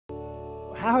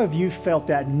How have you felt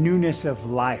that newness of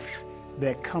life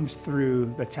that comes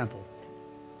through the temple?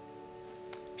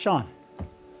 Sean.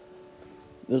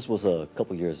 This was a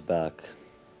couple years back.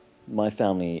 My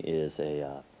family is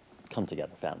a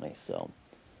come-together family, so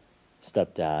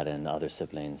stepdad and other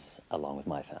siblings along with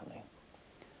my family.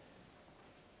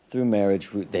 Through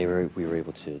marriage, we were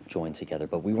able to join together,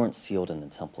 but we weren't sealed in the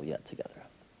temple yet together.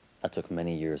 That took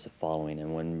many years of following,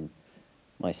 and when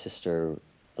my sister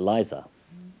Eliza,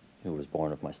 who was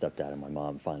born of my stepdad and my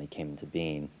mom, finally came into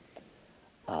being,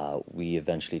 we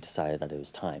eventually decided that it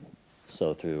was time.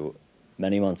 So through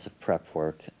many months of prep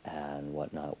work and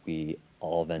whatnot, we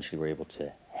all eventually were able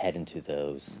to head into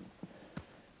those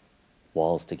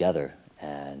walls together.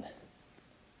 And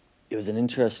it was an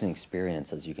interesting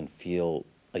experience, as you can feel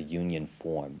a union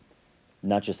form,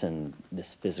 not just in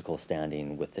this physical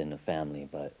standing within a family,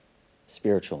 but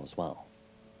spiritual as well.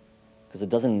 Because it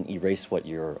doesn't erase what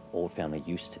your old family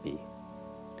used to be.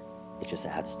 It just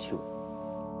adds to it.